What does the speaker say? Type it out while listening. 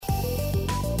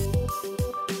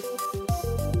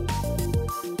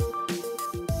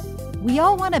We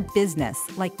all want a business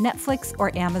like Netflix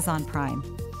or Amazon Prime.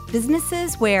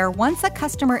 Businesses where once a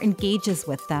customer engages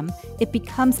with them, it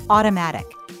becomes automatic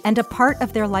and a part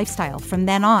of their lifestyle from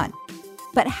then on.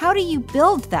 But how do you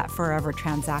build that forever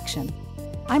transaction?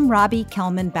 I'm Robbie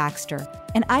Kellman Baxter,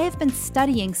 and I have been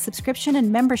studying subscription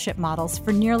and membership models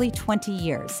for nearly 20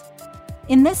 years.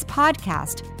 In this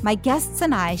podcast, my guests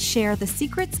and I share the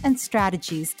secrets and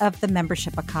strategies of the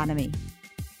membership economy.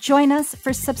 Join us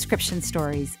for Subscription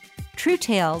Stories, true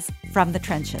tales from the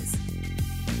trenches.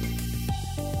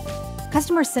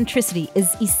 Customer centricity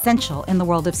is essential in the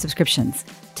world of subscriptions.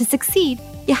 To succeed,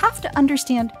 you have to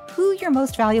understand who your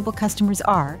most valuable customers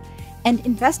are and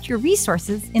invest your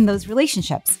resources in those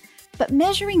relationships. But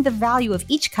measuring the value of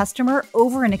each customer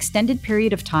over an extended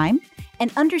period of time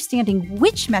and understanding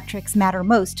which metrics matter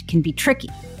most can be tricky.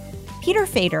 Peter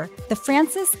Fader, the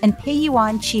Francis and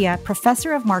Pei-Yuan Chia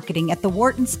Professor of Marketing at the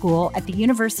Wharton School at the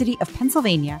University of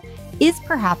Pennsylvania, is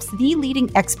perhaps the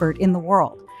leading expert in the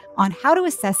world on how to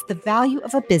assess the value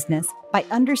of a business by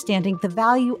understanding the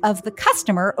value of the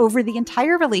customer over the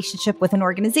entire relationship with an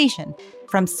organization,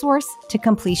 from source to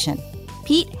completion.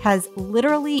 Pete has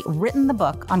literally written the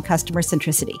book on customer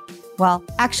centricity. Well,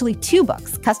 actually 2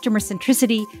 books, Customer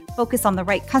Centricity, Focus on the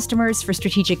Right Customers for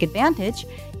Strategic Advantage,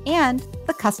 and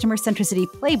The Customer Centricity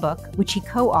Playbook, which he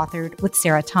co-authored with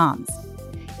Sarah Toms.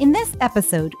 In this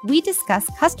episode, we discuss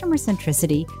customer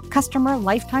centricity, customer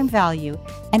lifetime value,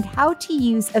 and how to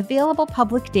use available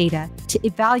public data to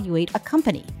evaluate a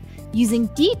company, using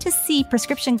D2C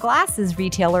prescription glasses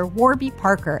retailer Warby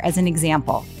Parker as an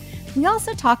example. We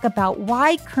also talk about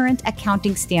why current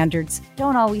accounting standards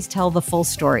don't always tell the full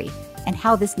story and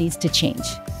how this needs to change.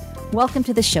 Welcome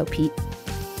to the show, Pete.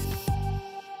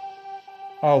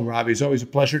 Oh, Robbie, it's always a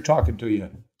pleasure talking to you.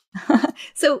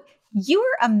 So you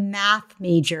were a math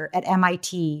major at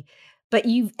MIT, but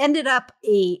you've ended up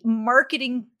a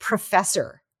marketing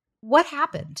professor. What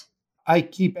happened? I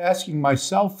keep asking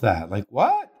myself that, like,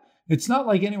 what? It's not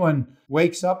like anyone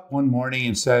wakes up one morning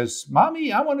and says,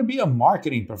 Mommy, I want to be a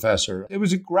marketing professor. It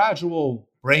was a gradual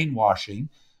brainwashing.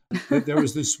 There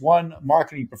was this one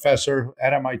marketing professor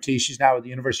at MIT. She's now at the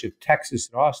University of Texas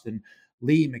at Austin,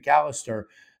 Lee McAllister.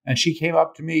 And she came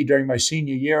up to me during my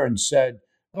senior year and said,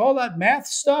 all that math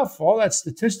stuff, all that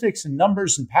statistics and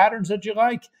numbers and patterns that you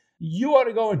like, you ought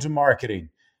to go into marketing.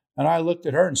 And I looked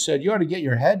at her and said, you ought to get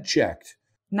your head checked.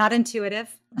 Not intuitive.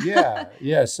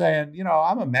 Yeah, saying,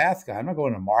 I'm a math guy. I'm not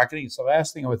going to marketing. It's the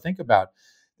last thing I would think about.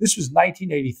 This was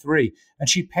 1983, and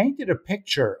she painted a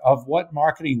picture of what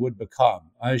marketing would become.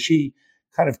 She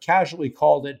kind of casually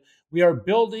called it, we are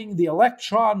building the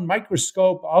electron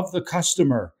microscope of the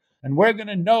customer, and we're going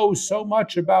to know so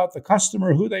much about the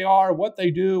customer, who they are, what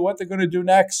they do, what they're going to do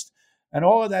next. And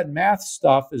all of that math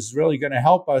stuff is really going to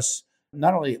help us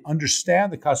not only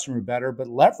understand the customer better, but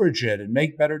leverage it and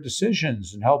make better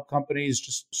decisions and help companies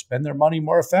just spend their money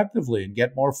more effectively and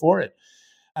get more for it.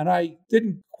 And I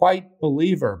didn't quite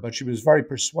believe her, but she was very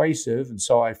persuasive. And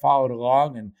so I followed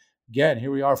along. And again,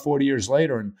 here we are 40 years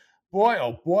later. And boy,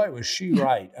 oh boy, was she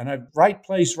right. And I've right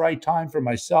place, right time for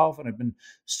myself. And I've been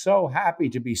so happy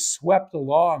to be swept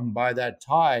along by that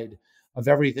tide of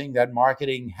everything that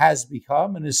marketing has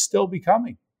become and is still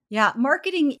becoming. Yeah,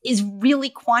 marketing is really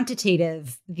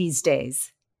quantitative these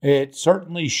days. It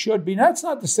certainly should be. That's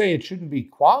not to say it shouldn't be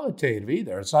qualitative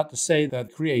either. It's not to say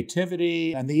that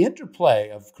creativity and the interplay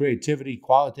of creativity,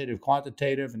 qualitative,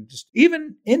 quantitative, and just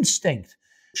even instinct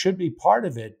should be part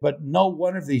of it. But no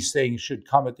one of these things should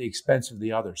come at the expense of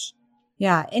the others.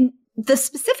 Yeah. And the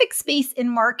specific space in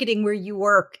marketing where you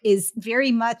work is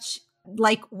very much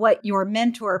like what your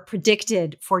mentor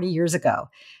predicted 40 years ago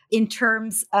in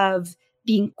terms of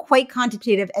being quite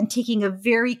quantitative and taking a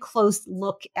very close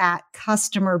look at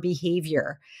customer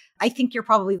behavior. I think you're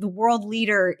probably the world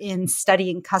leader in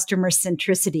studying customer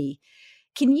centricity.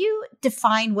 Can you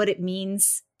define what it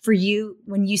means for you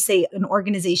when you say an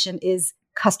organization is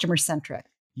customer centric?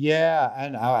 Yeah,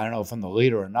 and I don't know if I'm the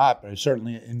leader or not, but I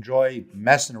certainly enjoy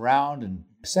messing around and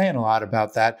saying a lot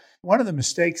about that. One of the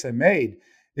mistakes I made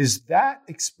is that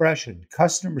expression,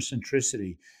 customer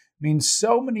centricity, means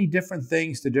so many different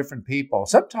things to different people.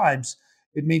 Sometimes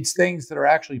it means things that are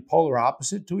actually polar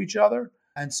opposite to each other.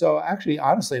 And so actually,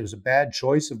 honestly, it was a bad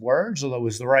choice of words, although it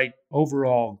was the right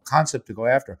overall concept to go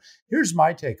after. Here's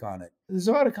my take on it. There's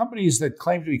a lot of companies that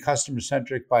claim to be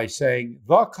customer-centric by saying,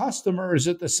 the customer is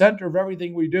at the center of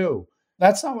everything we do.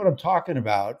 That's not what I'm talking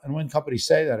about. And when companies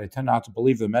say that, I tend not to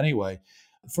believe them anyway.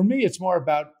 For me, it's more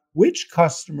about which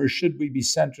customers should we be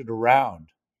centered around?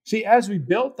 See, as we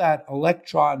built that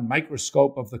electron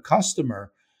microscope of the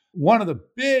customer, one of the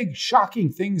big shocking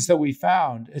things that we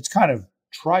found, it's kind of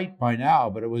trite by now,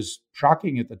 but it was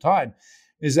shocking at the time,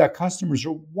 is that customers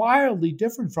are wildly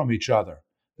different from each other.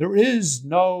 There is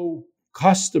no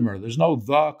customer. There's no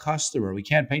the customer. We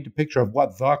can't paint a picture of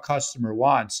what the customer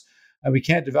wants, and we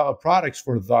can't develop products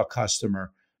for the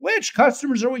customer. Which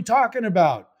customers are we talking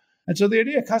about? And so the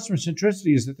idea of customer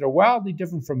centricity is that they're wildly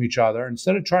different from each other.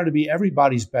 Instead of trying to be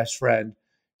everybody's best friend,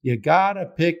 you got to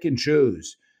pick and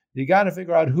choose. You got to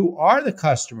figure out who are the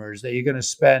customers that you're going to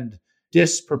spend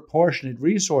disproportionate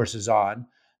resources on.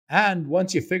 And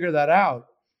once you figure that out,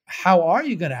 how are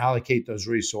you going to allocate those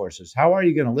resources? How are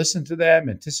you going to listen to them,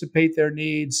 anticipate their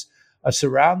needs,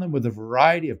 surround them with a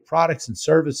variety of products and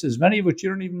services, many of which you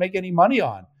don't even make any money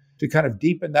on, to kind of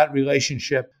deepen that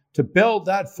relationship, to build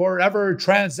that forever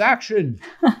transaction,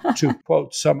 to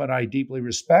quote someone I deeply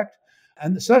respect.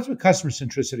 And so that's what customer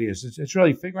centricity is. It's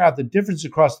really figuring out the difference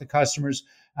across the customers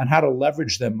and how to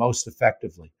leverage them most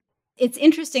effectively. It's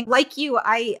interesting. Like you,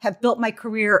 I have built my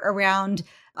career around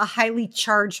a highly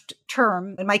charged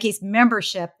term, in my case,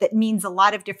 membership, that means a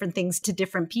lot of different things to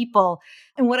different people.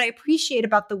 And what I appreciate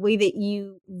about the way that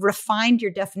you refined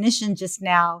your definition just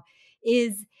now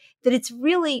is that it's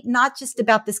really not just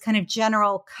about this kind of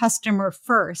general customer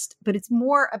first, but it's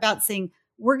more about saying,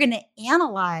 we're going to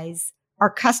analyze our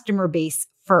customer base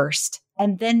first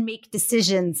and then make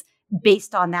decisions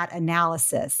based on that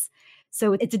analysis.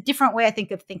 So it's a different way, I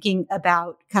think, of thinking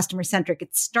about customer centric.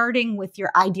 It's starting with your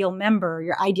ideal member,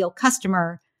 your ideal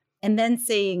customer, and then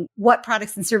saying, what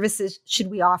products and services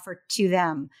should we offer to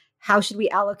them? How should we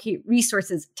allocate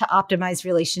resources to optimize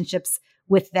relationships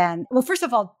with them? Well, first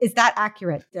of all, is that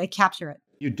accurate? Did I capture it?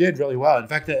 You did really well. In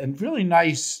fact, a really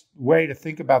nice way to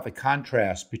think about the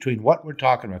contrast between what we're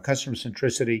talking about, customer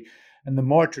centricity, and the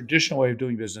more traditional way of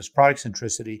doing business, product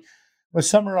centricity, was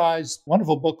summarized in a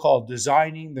wonderful book called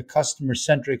Designing the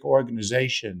Customer-Centric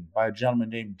Organization by a gentleman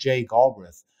named Jay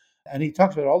Galbraith. And he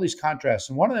talks about all these contrasts.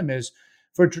 And one of them is,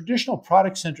 for a traditional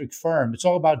product-centric firm, it's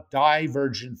all about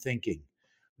divergent thinking.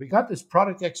 We got this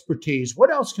product expertise.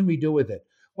 What else can we do with it?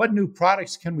 What new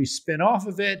products can we spin off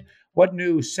of it? What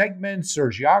new segments or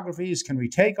geographies can we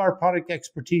take our product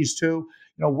expertise to?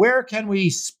 Where can we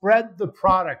spread the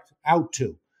product out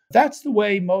to? That's the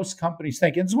way most companies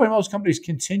think. And it's the way most companies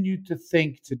continue to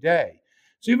think today.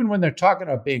 So even when they're talking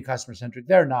about being customer-centric,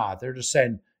 they're not. They're just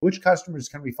saying, which customers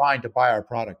can we find to buy our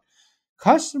product?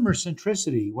 Customer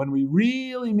centricity, when we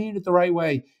really mean it the right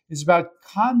way, is about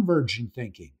convergent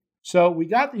thinking. So we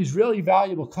got these really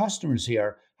valuable customers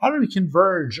here. How do we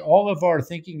converge all of our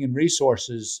thinking and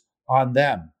resources on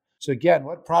them? So again,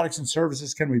 what products and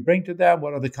services can we bring to them?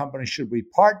 What other companies should we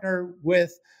partner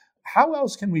with? How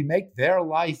else can we make their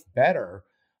life better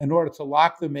in order to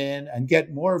lock them in and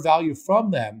get more value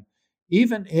from them,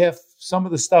 even if some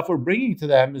of the stuff we're bringing to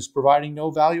them is providing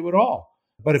no value at all?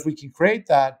 But if we can create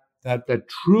that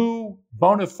true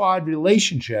bona fide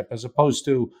relationship, as opposed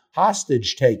to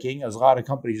hostage taking, as a lot of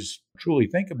companies truly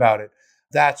think about it,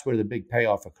 that's where the big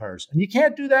payoff occurs. And you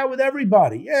can't do that with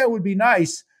everybody. Yeah, it would be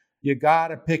nice. You got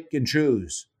to pick and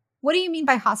choose. What do you mean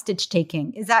by hostage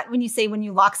taking? Is that when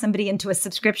you lock somebody into a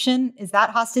subscription? Is that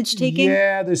hostage taking?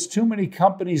 Yeah, there's too many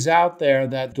companies out there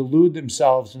that delude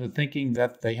themselves into thinking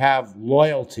that they have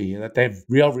loyalty, that they have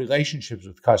real relationships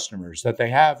with customers, that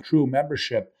they have true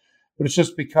membership. But it's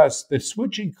just because the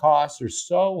switching costs are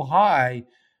so high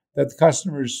that the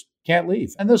customers can't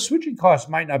leave. And those switching costs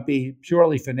might not be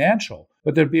purely financial,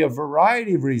 but there'd be a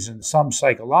variety of reasons, some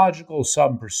psychological,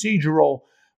 some procedural.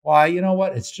 Why,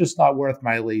 it's just not worth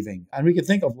my leaving. And we can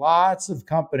think of lots of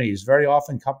companies, very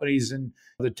often companies in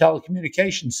the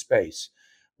telecommunications space,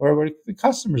 where the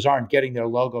customers aren't getting their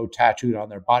logo tattooed on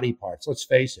their body parts. Let's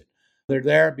face it. They're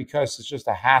there because it's just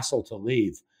a hassle to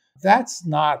leave. That's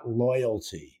not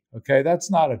loyalty, okay? That's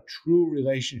not a true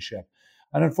relationship.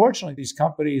 And unfortunately, these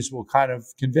companies will kind of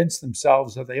convince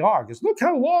themselves that they are, because look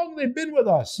how long they've been with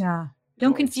us. Yeah.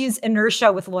 Don't confuse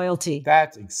inertia with loyalty.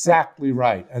 That's exactly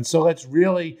right. And so let's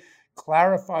really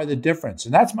clarify the difference.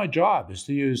 And that's my job, is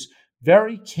to use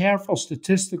very careful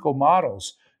statistical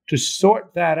models to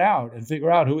sort that out and figure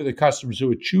out who are the customers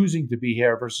who are choosing to be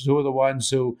here versus who are the ones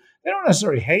who, they don't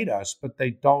necessarily hate us, but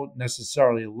they don't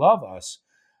necessarily love us.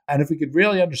 And if we could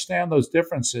really understand those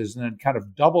differences and then kind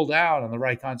of double down on the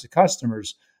right kinds of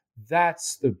customers,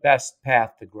 that's the best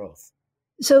path to growth.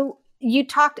 So you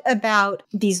talked about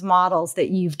these models that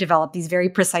you've developed, these very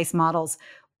precise models.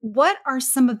 What are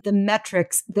some of the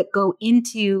metrics that go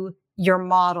into your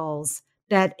models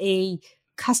that a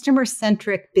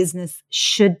customer-centric business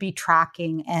should be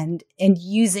tracking and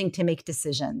using to make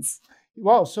decisions?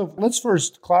 Well, so let's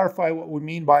first clarify what we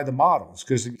mean by the models,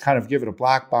 because to kind of give it a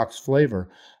black box flavor,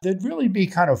 there'd really be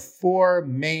kind of four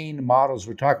main models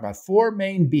we're talking about, four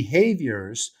main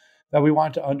behaviors that we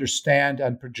want to understand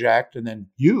and project and then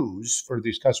use for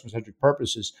these customer-centric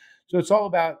purposes. So it's all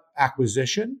about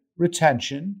acquisition,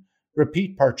 retention,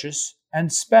 repeat purchase,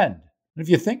 and spend. And if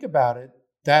you think about it,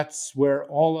 that's where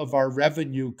all of our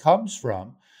revenue comes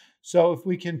from. So if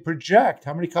we can project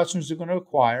how many customers they're going to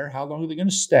acquire, how long they're going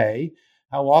to stay,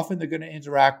 how often they're going to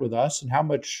interact with us, and how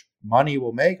much money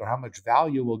we'll make or how much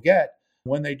value we'll get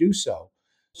when they do so.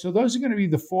 So those are going to be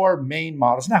the four main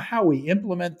models. Now, how we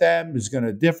implement them is going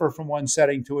to differ from one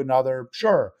setting to another.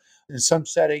 Sure. In some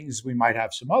settings, we might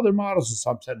have some other models. In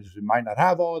some settings, we might not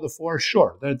have all of the four.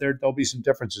 Sure, there'll be some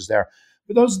differences there.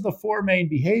 But those are the four main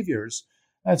behaviors.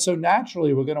 And so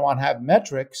naturally, we're going to want to have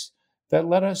metrics that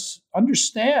let us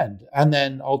understand and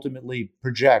then ultimately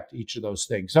project each of those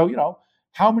things. So,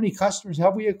 how many customers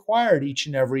have we acquired each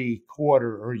and every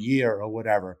quarter or year or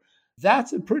whatever?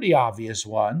 That's a pretty obvious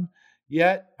one.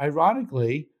 Yet,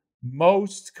 ironically,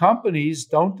 most companies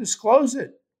don't disclose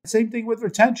it. Same thing with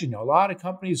retention. A lot of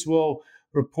companies will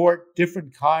report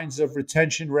different kinds of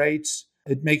retention rates.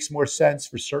 It makes more sense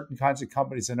for certain kinds of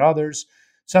companies than others.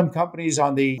 Some companies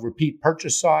on the repeat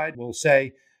purchase side will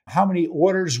say how many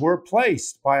orders were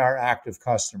placed by our active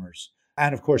customers.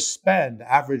 And of course, spend,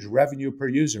 average revenue per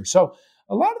user. So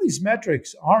a lot of these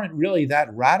metrics aren't really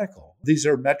that radical. These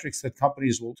are metrics that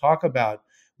companies will talk about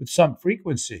with some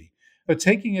frequency. But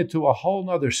taking it to a whole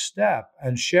nother step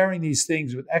and sharing these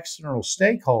things with external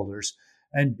stakeholders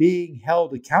and being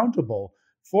held accountable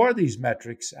for these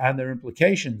metrics and their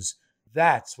implications,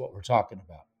 that's what we're talking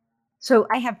about. So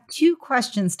I have two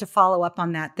questions to follow up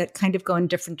on that kind of go in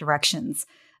different directions.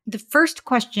 The first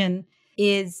question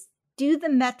is, do the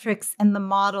metrics and the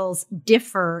models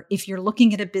differ if you're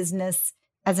looking at a business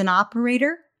as an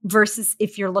operator versus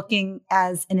if you're looking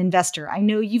as an investor? I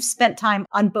know you've spent time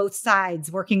on both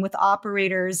sides, working with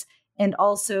operators and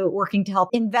also working to help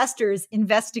investors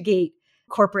investigate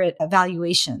corporate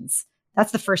valuations.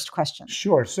 That's the first question.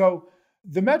 Sure. So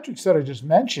the metrics that I just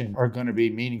mentioned are going to be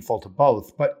meaningful to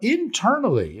both. But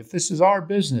internally, if this is our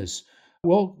business,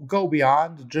 we'll go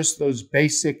beyond just those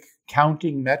basic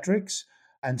counting metrics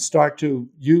and start to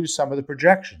use some of the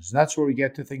projections. And that's where we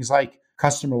get to things like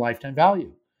customer lifetime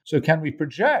value. So can we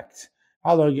project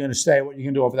how long you're going to stay, what you're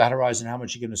going to do over that horizon, how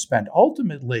much you're going to spend?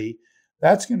 Ultimately,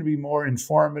 that's going to be more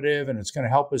informative and it's going to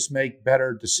help us make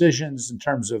better decisions in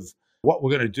terms of what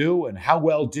we're going to do and how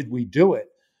well did we do it.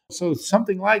 So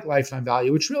something like lifetime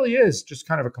value, which really is just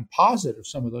kind of a composite of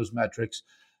some of those metrics,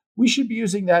 we should be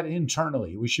using that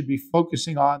internally. We should be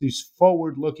focusing on these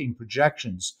forward-looking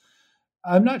projections.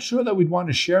 I'm not sure that we'd want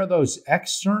to share those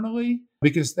externally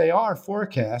because they are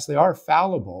forecasts, they are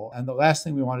fallible. And the last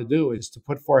thing we want to do is to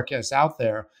put forecasts out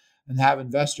there and have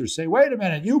investors say, wait a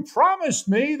minute, you promised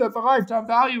me that the lifetime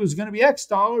value is going to be X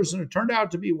dollars and it turned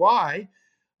out to be Y.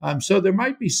 So there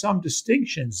might be some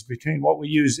distinctions between what we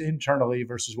use internally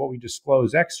versus what we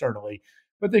disclose externally,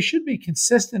 but they should be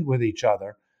consistent with each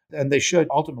other. And they should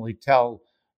ultimately tell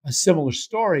a similar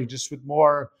story, just with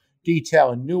more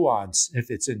detail and nuance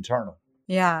if it's internal.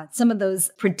 Yeah, some of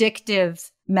those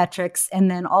predictive metrics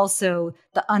and then also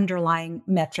the underlying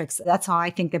metrics. That's how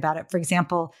I think about it. For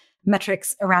example,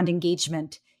 metrics around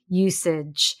engagement,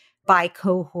 usage, by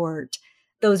cohort.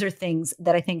 Those are things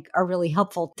that I think are really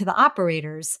helpful to the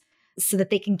operators so that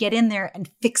they can get in there and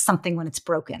fix something when it's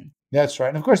broken. That's right.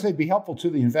 And of course, they'd be helpful to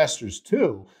the investors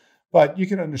too. But you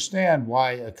can understand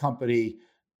why a company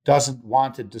doesn't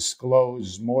want to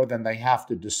disclose more than they have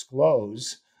to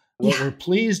disclose. We're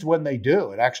pleased when they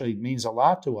do. It actually means a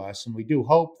lot to us. And we do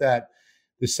hope that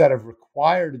the set of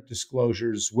required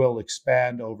disclosures will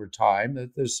expand over time.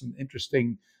 That there's some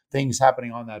interesting things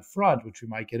happening on that front, which we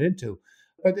might get into.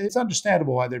 But it's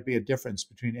understandable why there'd be a difference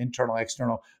between internal and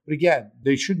external. But again,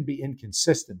 they shouldn't be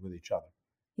inconsistent with each other.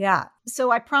 Yeah.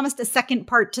 So I promised a second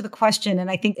part to the question,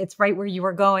 and I think it's right where you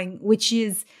were going, which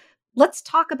is let's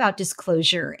talk about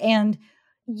disclosure. And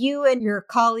you and your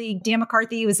colleague, Dan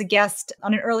McCarthy, who was a guest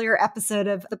on an earlier episode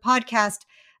of the podcast,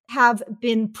 have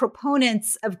been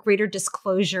proponents of greater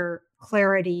disclosure,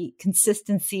 clarity,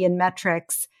 consistency, and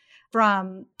metrics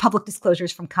from public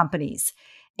disclosures from companies.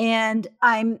 And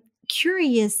I'm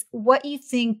curious what you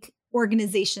think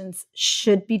organizations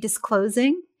should be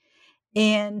disclosing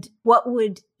and what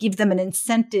would give them an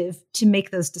incentive to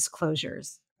make those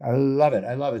disclosures. I love it.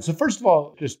 I love it. So first of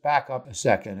all, just back up a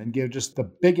second and give just the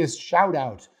biggest shout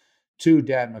out to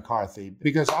Dan McCarthy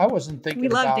because I wasn't thinking We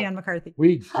love about Dan McCarthy.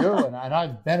 We do, and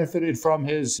I've benefited from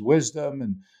his wisdom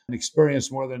and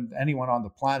experience more than anyone on the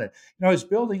planet. He's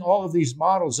building all of these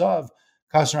models of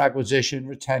customer acquisition,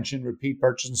 retention, repeat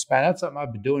purchase, and spend. That's something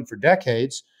I've been doing for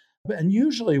decades, and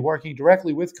usually working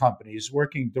directly with companies,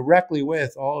 working directly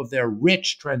with all of their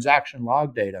rich transaction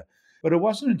log data. But it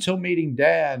wasn't until meeting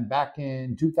Dan back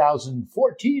in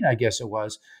 2014, I guess it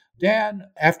was. Dan,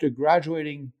 after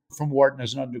graduating from Wharton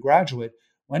as an undergraduate,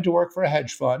 went to work for a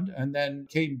hedge fund and then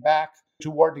came back to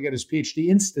Wharton to get his PhD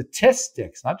in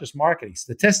statistics, not just marketing,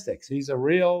 statistics. He's a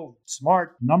real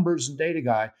smart numbers and data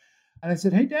guy. And I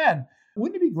said, hey, Dan,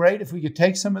 wouldn't it be great if we could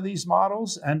take some of these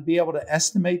models and be able to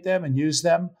estimate them and use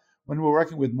them when we're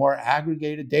working with more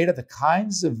aggregated data, the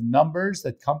kinds of numbers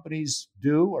that companies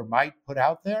do or might put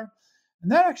out there?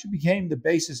 And that actually became the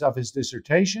basis of his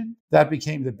dissertation. That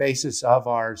became the basis of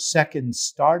our second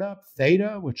startup,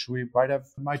 Theta, which we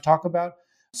might talk about.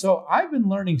 So I've been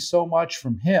learning so much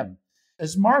from him.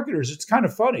 As marketers, it's kind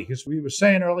of funny because we were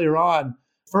saying earlier on,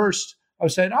 first, I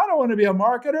was saying, I don't want to be a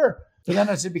marketer. So then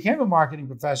as I became a marketing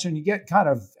professor, and you get kind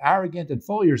of arrogant and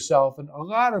full of yourself, and a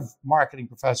lot of marketing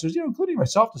professors, including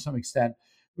myself to some extent,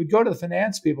 would go to the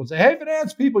finance people and say, hey,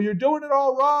 finance people, you're doing it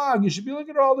all wrong. You should be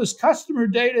looking at all this customer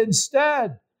data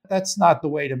instead. That's not the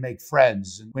way to make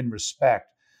friends and win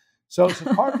respect. So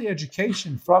part of the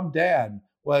education from Dan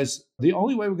was the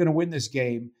only way we're going to win this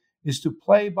game is to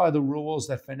play by the rules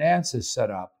that finance has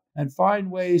set up and find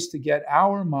ways to get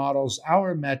our models,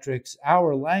 our metrics,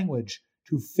 our language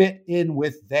to fit in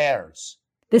with theirs.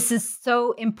 This is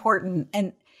so important.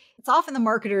 And it's often the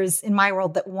marketers in my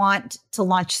world that want to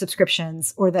launch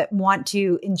subscriptions or that want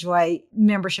to enjoy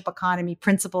membership economy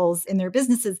principles in their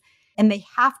businesses. And they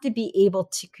have to be able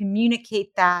to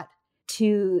communicate that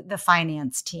to the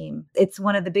finance team. It's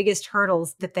one of the biggest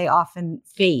hurdles that they often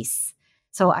face.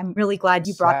 So I'm really glad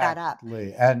you brought that up.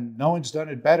 Exactly. And no one's done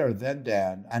it better than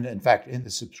Dan. And in fact, in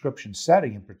the subscription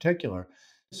setting in particular.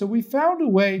 So we found a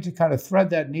way to kind of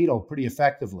thread that needle pretty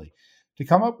effectively, to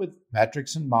come up with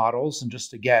metrics and models and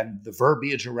just, again, the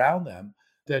verbiage around them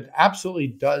that absolutely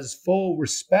does full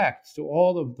respect to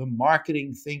all of the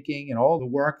marketing thinking and all the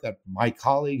work that my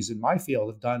colleagues in my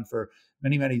field have done for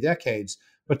many, many decades,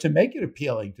 but to make it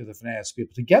appealing to the finance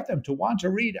people, to get them to want to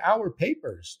read our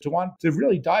papers, to want to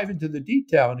really dive into the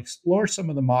detail and explore some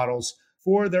of the models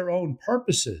for their own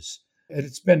purposes. And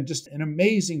it's been just an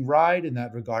amazing ride in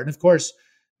that regard. And of course,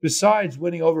 besides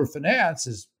winning over finance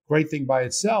is a great thing by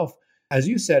itself, as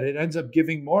you said, it ends up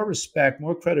giving more respect,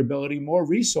 more credibility, more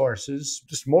resources,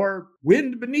 just more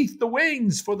wind beneath the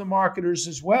wings for the marketers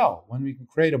as well when we can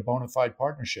create a bona fide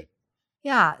partnership.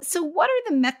 Yeah. So what are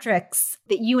the metrics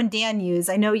that you and Dan use?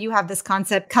 I know you have this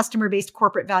concept, customer-based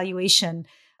corporate valuation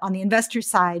on the investor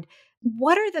side.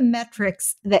 What are the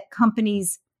metrics that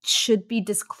companies should be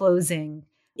disclosing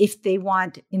if they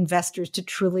want investors to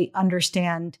truly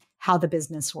understand how the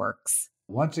business works?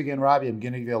 Once again, Robbie, I'm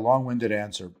going to give you a long-winded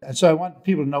answer. And so I want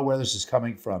people to know where this is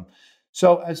coming from.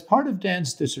 So as part of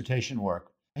Dan's dissertation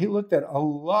work, he looked at a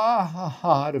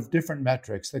lot of different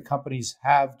metrics that companies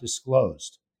have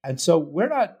disclosed. And so we're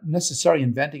not necessarily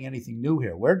inventing anything new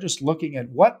here. We're just looking at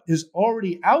what is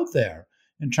already out there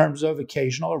in terms of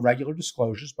occasional or regular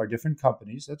disclosures by different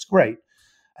companies. That's great.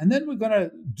 And then we're going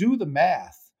to do the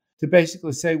math to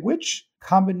basically say which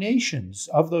combinations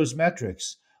of those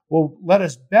metrics will let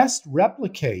us best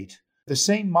replicate the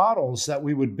same models that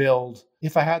we would build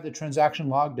if I had the transaction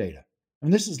log data.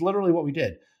 And this is literally what we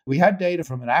did. We had data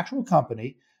from an actual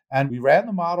company, and we ran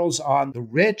the models on the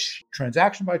rich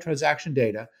transaction by transaction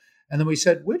data. And then we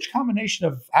said, which combination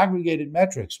of aggregated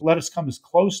metrics will let us come as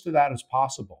close to that as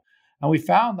possible? And we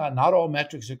found that not all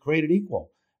metrics are created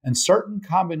equal, and certain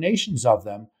combinations of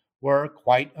them were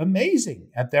quite amazing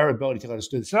at their ability to let us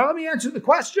do this. So now let me answer the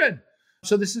question.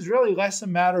 So this is really less a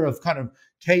matter of kind of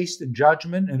taste and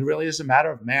judgment, and it really is a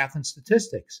matter of math and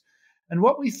statistics. And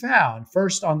what we found,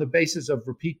 first on the basis of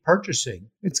repeat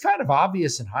purchasing, it's kind of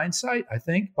obvious in hindsight, I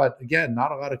think, but again,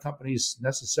 not a lot of companies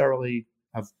necessarily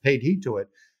have paid heed to it.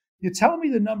 You tell me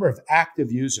the number of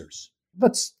active users.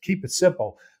 Let's keep it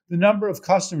simple. The number of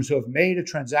customers who have made a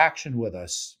transaction with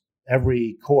us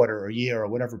every quarter or year or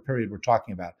whatever period we're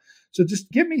talking about. So just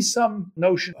give me some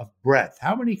notion of breadth.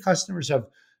 How many customers have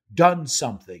done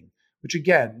something, which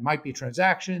again might be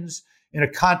transactions. In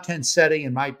a content setting,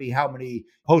 it might be how many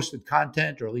posted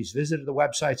content or at least visited the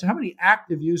website. So how many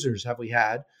active users have we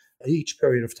had each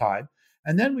period of time?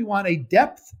 And then we want a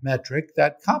depth metric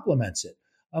that complements it.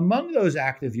 Among those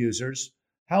active users,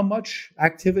 how much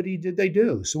activity did they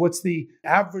do? So what's the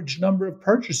average number of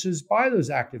purchases by those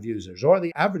active users, or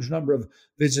the average number of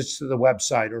visits to the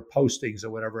website or postings or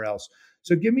whatever else?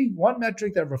 So give me one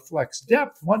metric that reflects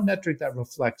depth, one metric that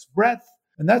reflects breadth,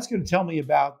 and that's going to tell me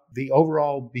about the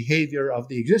overall behavior of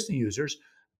the existing users.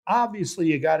 Obviously,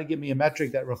 you got to give me a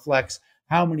metric that reflects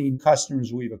how many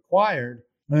customers we've acquired.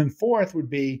 And then fourth would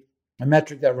be a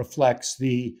metric that reflects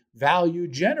the value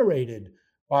generated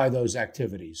by those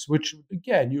activities, which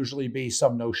again, usually be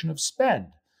some notion of spend.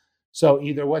 So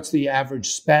either what's the average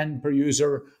spend per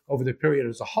user over the period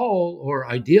as a whole, or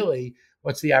ideally,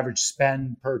 what's the average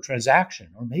spend per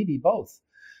transaction, or maybe both.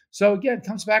 So again, it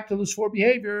comes back to those four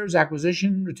behaviors: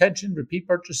 acquisition, retention, repeat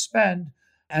purchase, spend.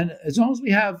 And as long as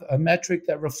we have a metric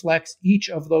that reflects each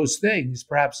of those things,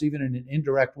 perhaps even in an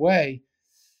indirect way,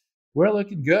 we're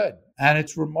looking good. And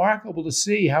it's remarkable to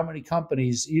see how many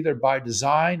companies, either by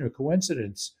design or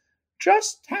coincidence,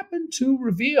 just happen to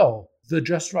reveal the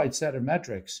just right set of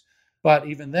metrics. But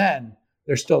even then,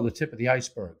 they're still the tip of the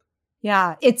iceberg.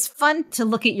 Yeah, it's fun to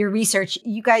look at your research.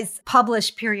 You guys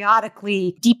publish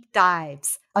periodically deep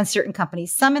dives on certain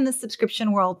companies, some in the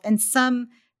subscription world and some,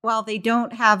 while they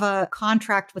don't have a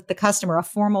contract with the customer, a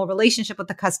formal relationship with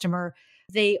the customer,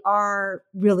 they are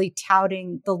really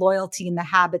touting the loyalty and the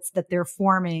habits that they're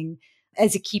forming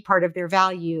as a key part of their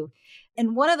value.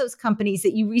 And one of those companies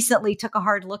that you recently took a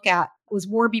hard look at was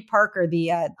Warby Parker,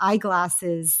 the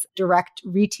eyeglasses direct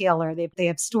retailer. They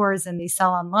have stores and they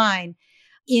sell online.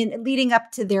 In leading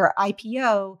up to their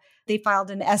IPO, they filed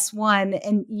an S1,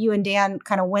 and you and Dan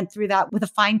kind of went through that with a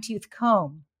fine-tooth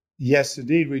comb. Yes,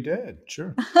 indeed, we did.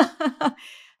 Sure.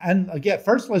 And again,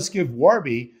 first, let's give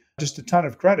Warby just a ton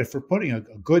of credit for putting a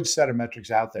good set of metrics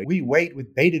out there. We wait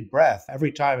with bated breath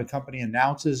every time a company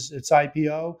announces its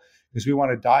IPO, because we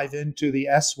want to dive into the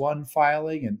S1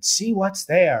 filing and see what's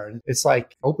there. It's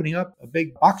like opening up a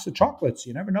big box of chocolates.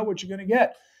 You never know what you're going to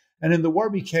get. And in the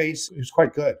Warby case, it was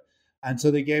quite good. And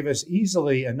so they gave us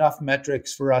easily enough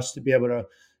metrics for us to be able to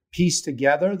piece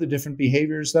together the different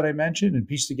behaviors that I mentioned and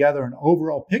piece together an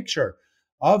overall picture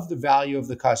of the value of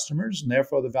the customers and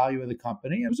therefore the value of the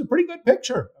company. It was a pretty good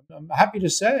picture. I'm happy to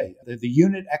say that the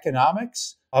unit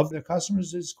economics of the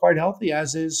customers is quite healthy,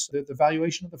 as is the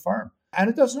valuation of the firm. And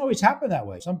it doesn't always happen that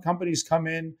way. Some companies come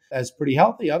in as pretty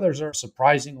healthy, others are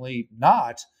surprisingly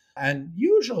not. And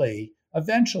usually,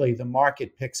 eventually, the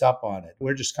market picks up on it.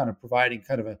 We're just kind of providing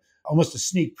kind of almost a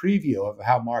sneak preview of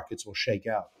how markets will shake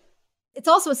out. It's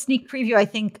also a sneak preview, I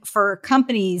think, for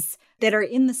companies that are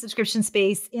in the subscription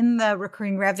space, in the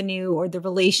recurring revenue or the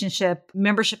relationship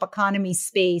membership economy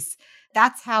space.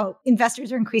 That's how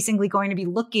investors are increasingly going to be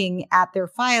looking at their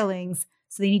filings.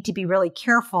 So they need to be really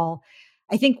careful.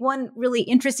 I think one really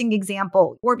interesting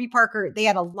example, Warby Parker, they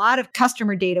had a lot of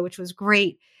customer data, which was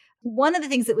great. One of the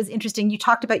things that was interesting, you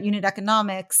talked about unit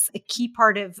economics. A key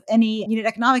part of any unit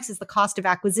economics is the cost of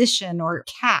acquisition, or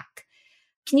CAC.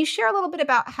 Can you share a little bit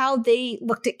about how they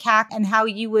looked at CAC and how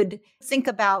you would think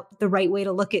about the right way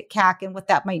to look at CAC and what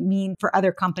that might mean for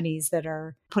other companies that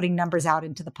are putting numbers out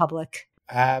into the public?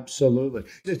 Absolutely.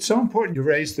 It's so important to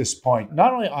raise this point,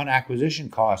 not only on acquisition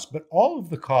costs, but all of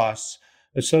the costs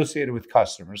associated with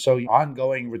customers. So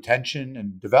ongoing retention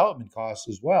and development costs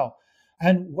as well.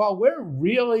 And while we're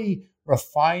really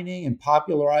refining and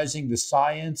popularizing the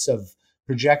science of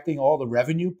projecting all the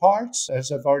revenue parts,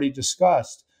 as I've already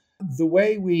discussed, the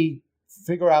way we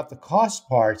figure out the cost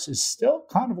parts is still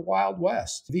kind of a Wild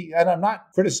West. And I'm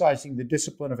not criticizing the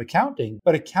discipline of accounting,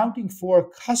 but accounting for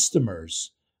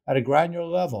customers at a granular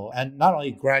level, and not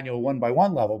only granular one by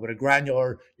one level, but a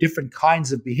granular different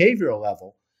kinds of behavioral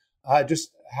level,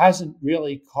 just hasn't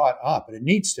really caught up, and it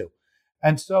needs to.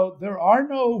 And so there are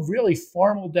no really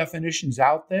formal definitions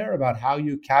out there about how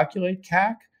you calculate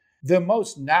CAC. The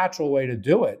most natural way to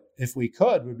do it, if we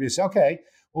could, would be to say, okay,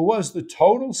 well, what was the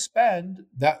total spend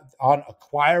that on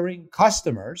acquiring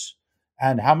customers,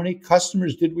 and how many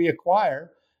customers did we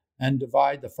acquire, and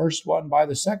divide the first one by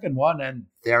the second one, and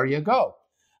there you go.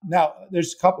 Now,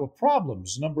 there's a couple of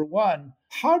problems. Number one,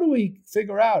 how do we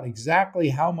figure out exactly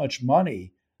how much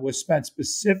money was spent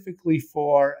specifically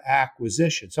for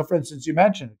acquisition? So, for instance, you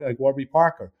mentioned like Warby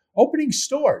Parker, opening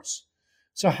stores.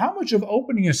 So how much of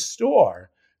opening a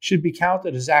store should be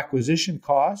counted as acquisition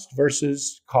cost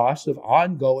versus cost of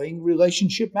ongoing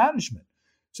relationship management?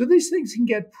 So these things can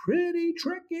get pretty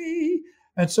tricky.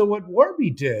 And so what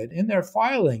Warby did in their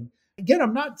filing, again,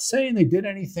 I'm not saying they did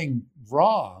anything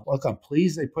wrong. Look, I'm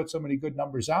pleased they put so many good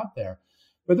numbers out there.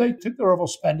 But they took their overall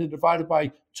spend and divided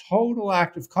by total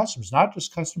active customers, not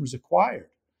just customers acquired.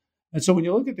 And so when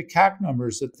you look at the CAC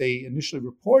numbers that they initially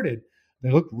reported, they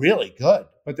looked really good,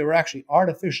 but they were actually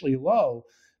artificially low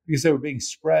because they were being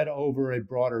spread over a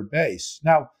broader base.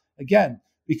 Now, again,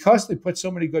 because they put so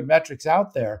many good metrics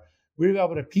out there, we were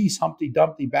able to piece Humpty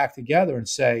Dumpty back together and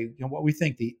say, what we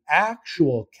think the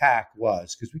actual CAC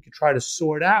was, because we could try to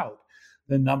sort out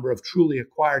the number of truly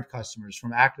acquired customers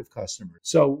from active customers.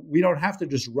 So we don't have to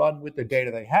just run with the data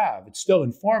they have. It's still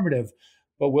informative,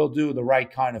 but we'll do the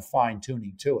right kind of fine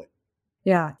tuning to it.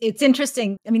 Yeah, it's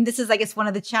interesting. I mean, this is, I guess, one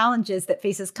of the challenges that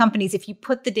faces companies. If you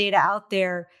put the data out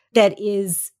there that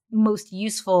is most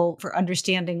useful for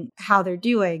understanding how they're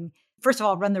doing, first of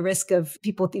all, run the risk of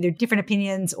people with either different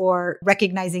opinions or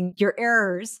recognizing your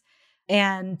errors.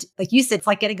 And like you said, it's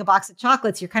like getting a box of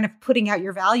chocolates. You're kind of putting out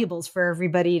your valuables for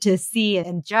everybody to see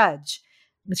and judge,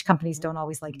 which companies don't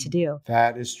always like to do.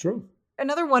 That is true.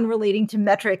 Another one relating to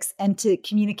metrics and to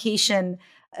communication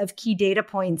of key data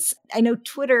points. I know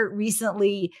Twitter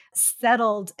recently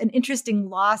settled an interesting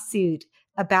lawsuit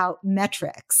about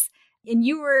metrics, and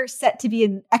you were set to be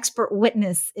an expert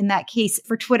witness in that case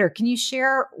for Twitter. Can you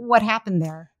share what happened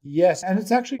there? Yes, and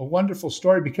it's actually a wonderful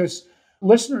story because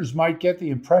listeners might get the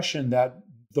impression that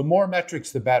the more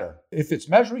metrics, the better. If it's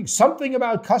measuring something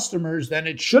about customers, then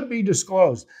it should be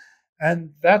disclosed.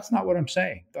 And that's not what I'm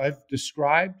saying. I've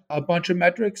described a bunch of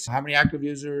metrics, how many active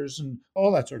users and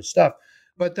all that sort of stuff.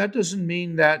 But that doesn't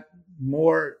mean that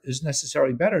more is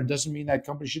necessarily better. It doesn't mean that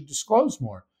companies should disclose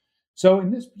more. So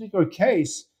in this particular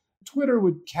case, Twitter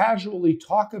would casually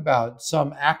talk about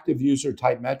some active user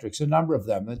type metrics, a number of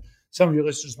them that some of your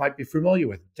listeners might be familiar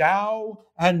with. DAU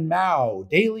and MAU,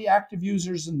 daily active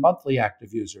users and monthly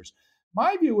active users.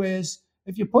 My view is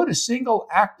if you put a single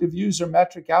active user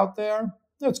metric out there,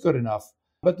 that's good enough.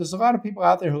 But there's a lot of people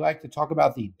out there who like to talk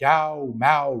about the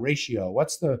DAU-MAU ratio.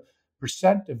 What's the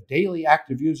percent of daily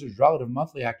active users relative to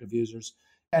monthly active users?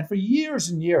 And for years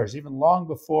and years, even long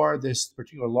before this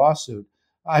particular lawsuit,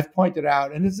 I've pointed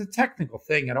out, and it's a technical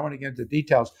thing, I don't want to get into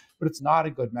details, but it's not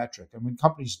a good metric. And when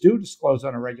companies do disclose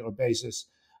on a regular basis,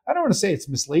 I don't want to say it's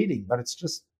misleading, but it's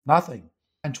just nothing.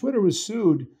 And Twitter was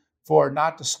sued for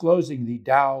not disclosing the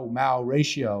DAU-MAU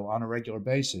ratio on a regular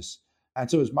basis. And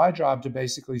so it was my job to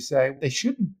basically say they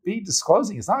shouldn't be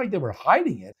disclosing. It's not like they were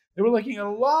hiding it. They were looking at a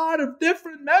lot of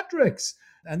different metrics.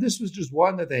 And this was just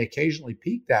one that they occasionally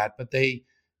peeked at, but they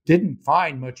didn't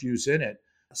find much use in it.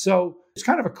 So it's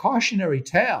kind of a cautionary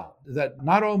tale that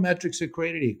not all metrics are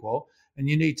created equal, and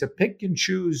you need to pick and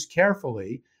choose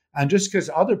carefully. And just because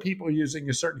other people are using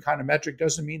a certain kind of metric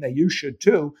doesn't mean that you should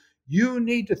too. You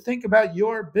need to think about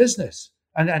your business.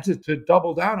 And to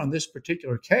double down on this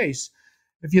particular case,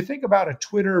 if you think about a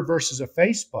Twitter versus a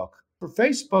Facebook, for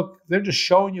Facebook, they're just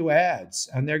showing you ads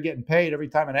and they're getting paid every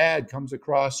time an ad comes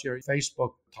across your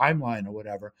Facebook timeline or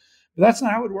whatever. But that's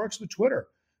not how it works with Twitter.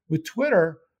 With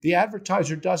Twitter, the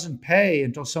advertiser doesn't pay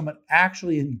until someone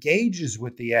actually engages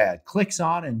with the ad, clicks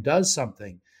on and does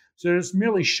something. So they're just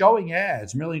merely showing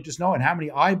ads, merely just knowing how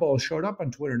many eyeballs showed up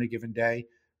on Twitter in a given day.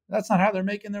 That's not how they're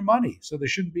making their money. So they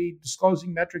shouldn't be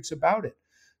disclosing metrics about it.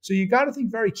 So you got to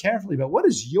think very carefully about what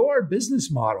is your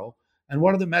business model and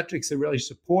what are the metrics that really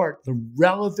support the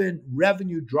relevant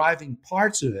revenue driving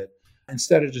parts of it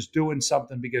instead of just doing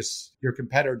something because your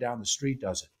competitor down the street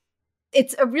does it.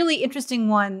 It's a really interesting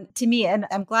one to me, and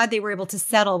I'm glad they were able to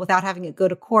settle without having it go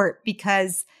to court,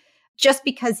 because just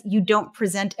because you don't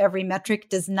present every metric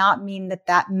does not mean that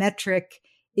that metric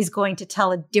is going to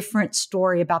tell a different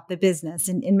story about the business.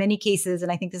 And in many cases,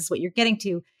 and I think this is what you're getting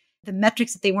to, the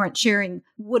metrics that they weren't sharing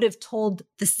would have told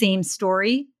the same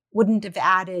story, wouldn't have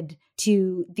added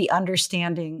to the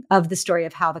understanding of the story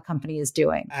of how the company is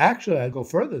doing. Actually, I'd go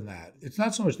further than that. It's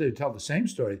not so much they tell the same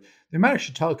story. They might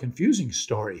actually tell a confusing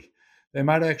story. They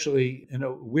might actually, in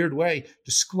a weird way,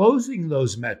 disclosing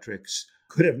those metrics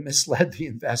could have misled the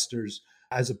investors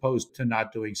as opposed to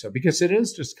not doing so, because it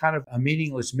is just kind of a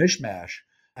meaningless mishmash.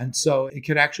 And so it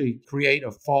could actually create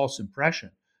a false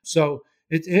impression. So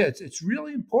it's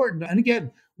really important. And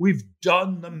again, we've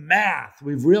done the math.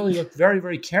 We've really looked very,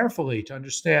 very carefully to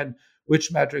understand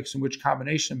which metrics and which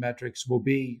combination of metrics will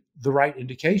be the right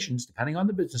indications depending on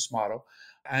the business model.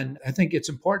 And I think it's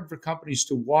important for companies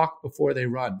to walk before they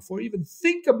run. Before you even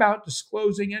think about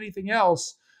disclosing anything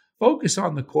else, focus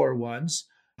on the core ones,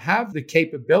 have the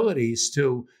capabilities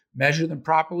to measure them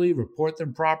properly, report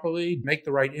them properly, make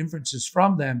the right inferences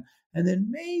from them, and then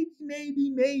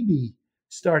maybe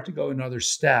start to go another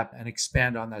step and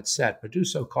expand on that set, but do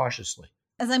so cautiously.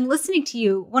 As I'm listening to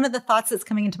you, one of the thoughts that's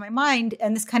coming into my mind,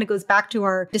 and this kind of goes back to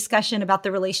our discussion about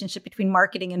the relationship between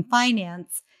marketing and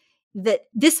finance, that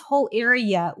this whole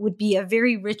area would be a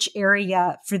very rich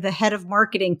area for the head of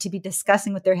marketing to be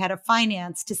discussing with their head of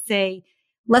finance to say,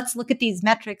 let's look at these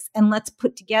metrics and let's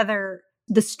put together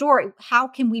the story. How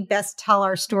can we best tell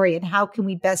our story and how can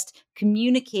we best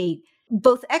communicate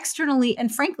both externally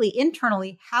and frankly,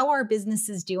 internally, how our business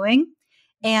is doing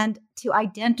and to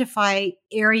identify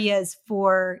areas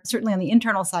for, certainly on the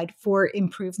internal side, for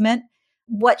improvement.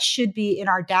 What should be in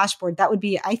our dashboard? That would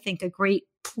be, I think, a great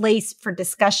place for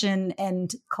discussion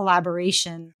and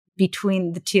collaboration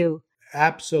between the two.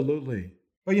 Absolutely.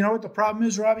 But you know what the problem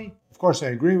is, Robbie? Of course, I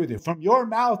agree with you. From your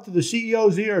mouth to the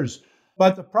CEO's ears.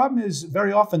 But the problem is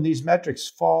very often these metrics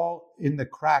fall in the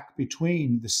crack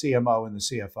between the CMO and the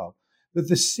CFO. But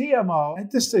the CMO,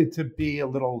 and just to be a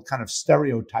little kind of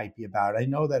stereotypy about it, I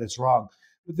know that it's wrong,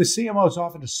 but the CMO is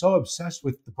often so obsessed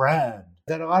with the brand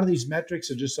that a lot of these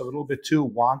metrics are just a little bit too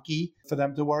wonky for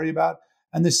them to worry about.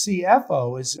 And the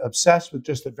CFO is obsessed with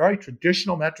just the very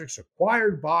traditional metrics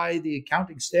required by the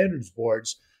accounting standards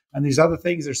boards. And these other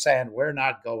things are saying, we're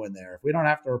not going there. If we don't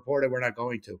have to report it, we're not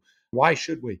going to. Why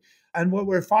should we? And what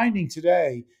we're finding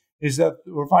today is that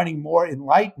we're finding more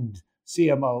enlightened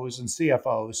CMOs and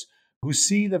CFOs who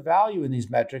see the value in these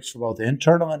metrics for both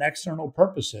internal and external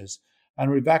purposes.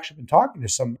 And we've actually been talking to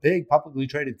some big publicly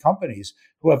traded companies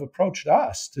who have approached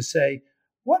us to say,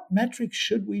 what metrics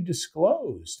should we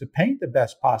disclose to paint the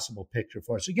best possible picture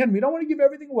for us? Again, we don't want to give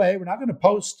everything away. We're not going to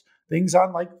post things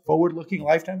on like forward-looking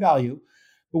lifetime value,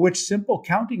 but which simple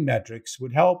counting metrics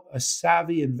would help a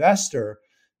savvy investor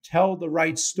tell the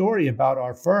right story about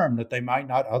our firm that they might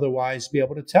not otherwise be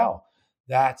able to tell.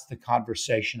 That's the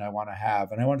conversation I want to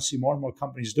have. And I want to see more and more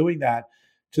companies doing that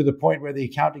to the point where the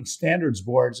accounting standards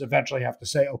boards eventually have to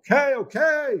say, okay,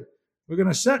 we're going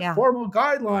to set formal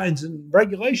guidelines and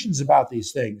regulations about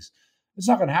these things. It's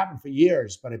not going to happen for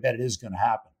years, but I bet it is going to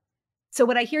happen. So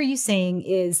what I hear you saying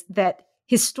is that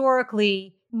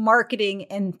historically, marketing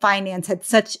and finance had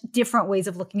such different ways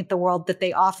of looking at the world that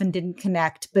they often didn't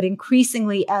connect. But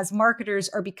increasingly, as marketers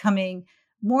are becoming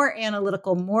more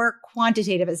analytical, more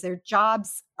quantitative, as their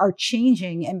jobs are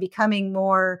changing and becoming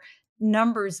more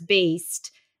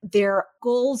numbers-based, their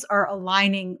goals are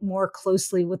aligning more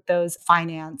closely with those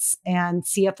finance. And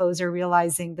CFOs are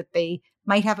realizing that they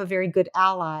might have a very good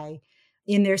ally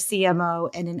in their CMO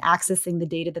and in accessing the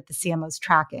data that the CMO is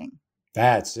tracking.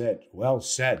 That's it. Well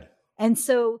said. And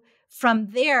so from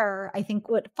there, I think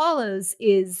what follows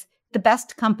is the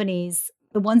best companies,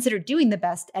 the ones that are doing the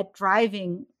best at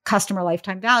driving customer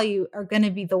lifetime value, are going to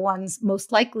be the ones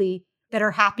most likely that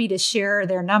are happy to share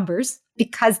their numbers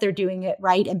because they're doing it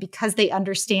right and because they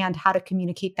understand how to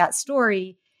communicate that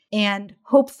story. And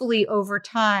hopefully over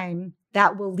time,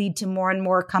 that will lead to more and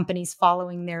more companies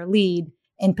following their lead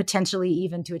and potentially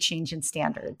even to a change in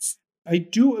standards. I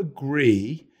do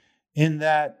agree in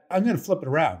that I'm going to flip it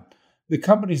around. The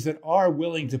companies that are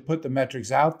willing to put the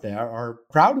metrics out there are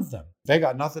proud of them. They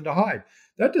got nothing to hide.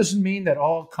 That doesn't mean that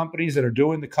all companies that are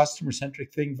doing the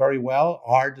customer-centric thing very well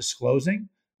are disclosing.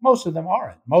 Most of them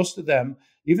aren't. Most of them,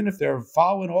 even if they're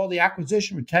following all the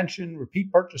acquisition, retention,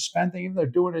 repeat purchase spending, even if they're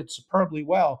doing it superbly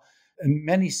well, and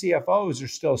many CFOs are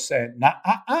still saying,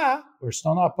 we're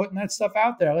still not putting that stuff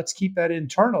out there. Let's keep that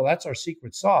internal. That's our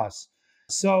secret sauce.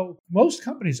 So most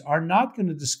companies are not going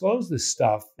to disclose this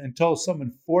stuff until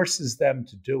someone forces them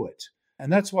to do it.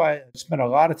 And that's why I spent a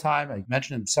lot of time, I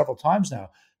mentioned them several times now,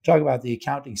 talking about the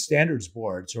accounting standards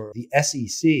boards or the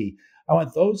SEC. I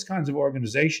want those kinds of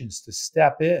organizations to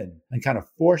step in and kind of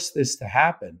force this to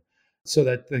happen so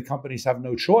that the companies have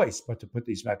no choice but to put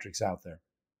these metrics out there.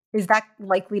 Is that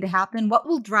likely to happen? What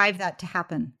will drive that to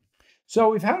happen? So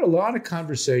we've had a lot of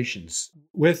conversations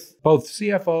with both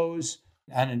CFOs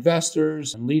and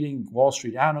investors and leading Wall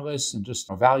Street analysts and just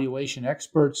valuation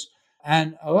experts.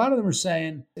 And a lot of them are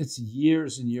saying it's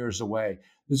years and years away.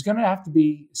 There's going to have to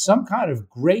be some kind of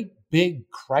great big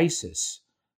crisis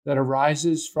that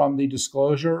arises from the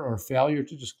disclosure or failure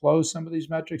to disclose some of these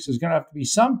metrics. There's going to have to be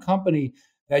some company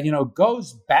that,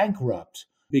 goes bankrupt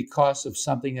because of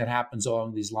something that happens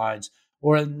along these lines,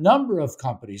 or a number of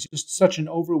companies, just such an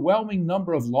overwhelming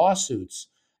number of lawsuits.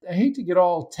 I hate to get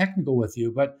all technical with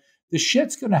you, but the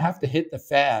shit's going to have to hit the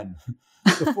fan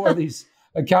before these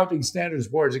accounting standards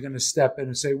boards are going to step in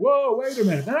and say, whoa, wait a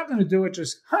minute. They're not going to do it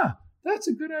just, that's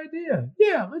a good idea.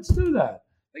 Yeah, let's do that.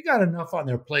 They got enough on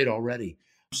their plate already.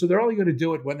 So they're only going to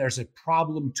do it when there's a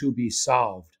problem to be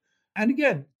solved. And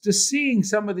again, just seeing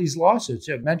some of these lawsuits,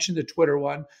 I've mentioned the Twitter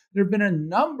one, there have been a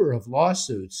number of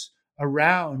lawsuits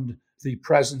around the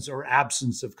presence or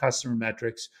absence of customer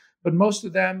metrics, but most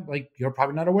of them, you're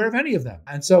probably not aware of any of them.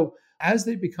 And so as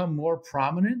they become more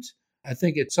prominent, I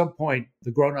think at some point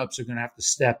the grown-ups are going to have to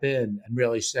step in and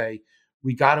really say,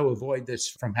 we got to avoid this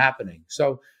from happening.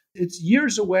 So it's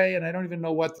years away, and I don't even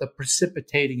know what the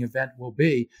precipitating event will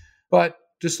be. But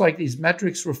just like these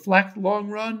metrics reflect long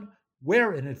run,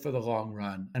 we're in it for the long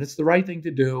run, and it's the right thing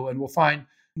to do. And we'll find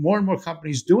more and more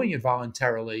companies doing it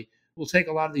voluntarily. We'll take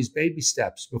a lot of these baby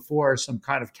steps before some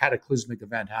kind of cataclysmic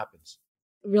event happens.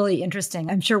 Really interesting.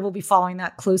 I'm sure we'll be following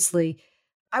that closely.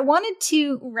 I wanted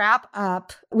to wrap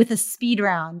up with a speed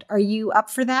round. Are you up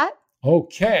for that?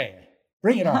 Okay,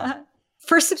 bring it on.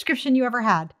 First subscription you ever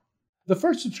had? The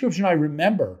first subscription I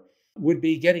remember would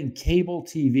be getting cable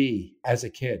TV as a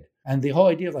kid. And the whole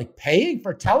idea of like paying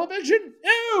for television?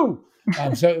 Ew!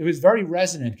 So it was very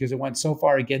resonant because it went so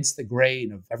far against the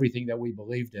grain of everything that we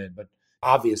believed in. But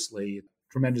obviously,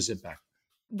 tremendous impact.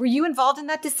 Were you involved in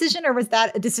that decision, or was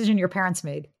that a decision your parents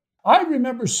made? I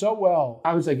remember so well.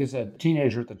 I was, like I said, a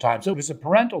teenager at the time. So it was a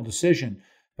parental decision,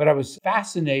 but I was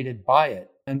fascinated by it.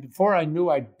 And before I knew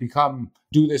I'd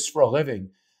do this for a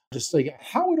living, just like,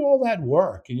 how would all that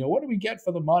work? And, what do we get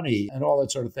for the money and all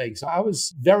that sort of thing? So I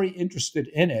was very interested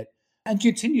in it and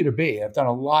continue to be. I've done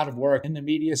a lot of work in the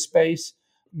media space.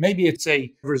 Maybe it's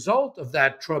a result of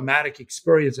that traumatic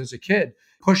experience as a kid,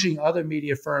 pushing other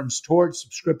media firms towards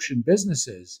subscription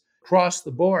businesses across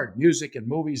the board, music and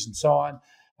movies and so on.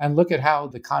 And look at how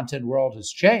the content world has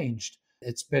changed.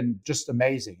 It's been just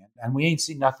amazing. And we ain't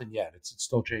seen nothing yet. It's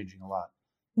still changing a lot.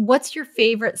 What's your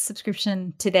favorite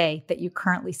subscription today that you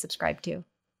currently subscribe to?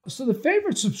 So the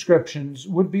favorite subscriptions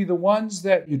would be the ones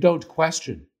that you don't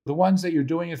question, the ones that you're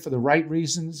doing it for the right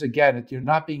reasons. Again, you're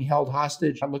not being held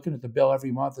hostage. I'm looking at the bill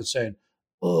every month and saying,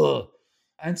 ugh.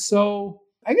 And so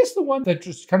I guess the one that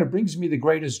just kind of brings me the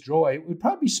greatest joy would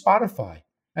probably be Spotify.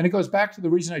 And it goes back to the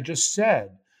reason I just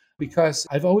said, because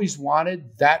I've always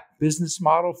wanted that business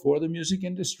model for the music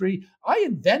industry. I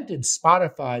invented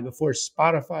Spotify before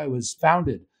Spotify was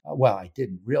founded. Well, I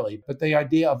didn't really, but the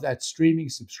idea of that streaming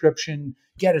subscription,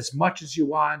 get as much as you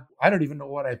want. I don't even know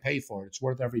what I pay for it. It's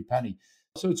worth every penny.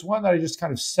 So it's one that I just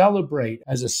kind of celebrate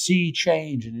as a sea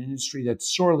change in an industry that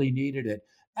sorely needed it.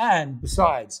 And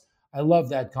besides, I love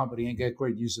that company and get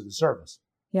great use of the service.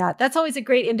 Yeah, that's always a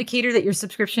great indicator that your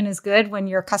subscription is good when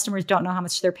your customers don't know how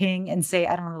much they're paying and say,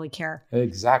 I don't really care.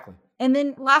 Exactly. And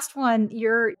then last one,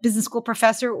 you're a business school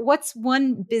professor. What's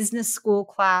one business school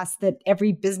class that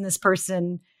every business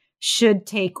person should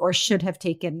take or should have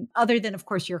taken, other than, of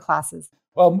course, your classes?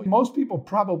 Well, most people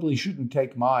probably shouldn't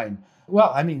take mine.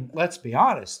 Well, I mean, let's be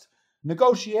honest.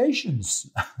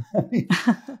 Negotiations.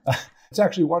 It's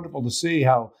actually wonderful to see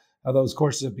how those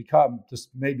courses have become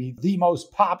just maybe the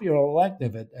most popular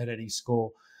elective at any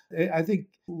school. I think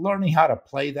learning how to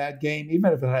play that game,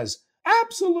 even if it has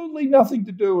absolutely nothing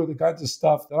to do with the kinds of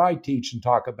stuff that I teach and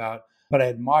talk about, but I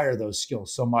admire those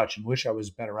skills so much and wish I was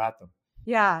better at them.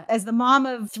 Yeah. As the mom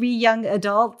of 3 young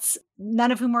adults,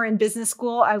 none of whom are in business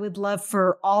school, I would love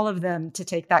for all of them to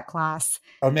take that class.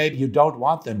 Or maybe you don't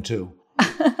want them to.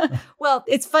 Well,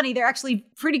 it's funny. They're actually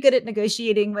pretty good at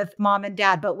negotiating with mom and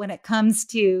dad. But when it comes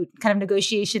to kind of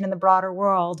negotiation in the broader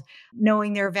world,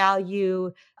 knowing their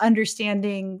value,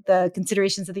 understanding the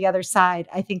considerations of the other side,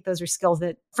 I think those are skills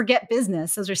that, forget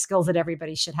business, those are skills that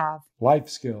everybody should have. Life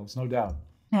skills, no doubt.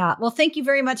 Yeah. Well, thank you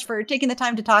very much for taking the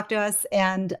time to talk to us.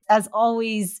 And as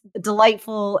always,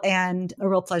 delightful and a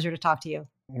real pleasure to talk to you.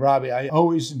 Robbie, I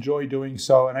always enjoy doing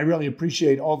so. And I really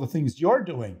appreciate all the things you're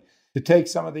doing to take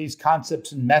some of these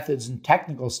concepts and methods and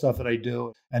technical stuff that I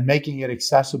do and making it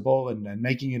accessible and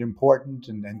making it important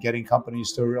and getting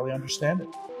companies to really understand it.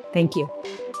 Thank you.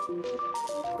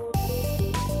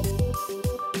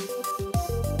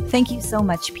 Thank you so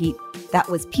much, Pete. That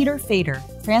was Peter Fader,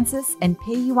 Francis and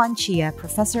Pei-Yuan Chia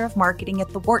Professor of Marketing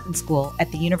at the Wharton School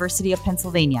at the University of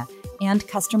Pennsylvania and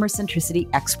customer centricity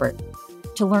expert.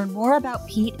 To learn more about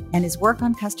Pete and his work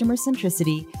on customer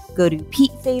centricity, go to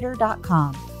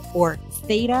petefader.com or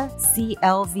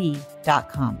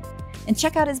thetaclv.com and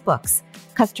check out his books,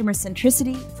 Customer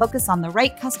Centricity, Focus on the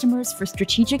Right Customers for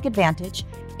Strategic Advantage,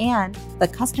 and The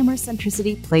Customer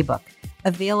Centricity Playbook,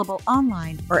 available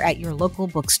online or at your local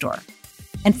bookstore.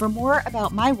 And for more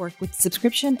about my work with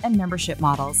subscription and membership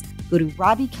models, go to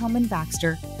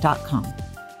RobbieKelmanBaxter.com.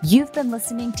 You've been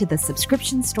listening to the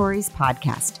Subscription Stories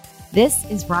podcast. This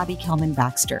is Robbie Kelman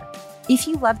Baxter. If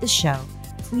you love the show,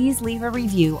 please leave a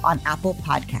review on Apple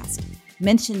Podcast.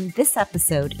 Mention this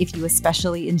episode if you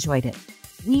especially enjoyed it.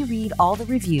 We read all the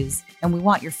reviews and we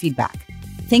want your feedback.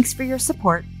 Thanks for your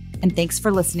support and thanks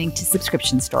for listening to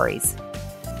Subscription Stories.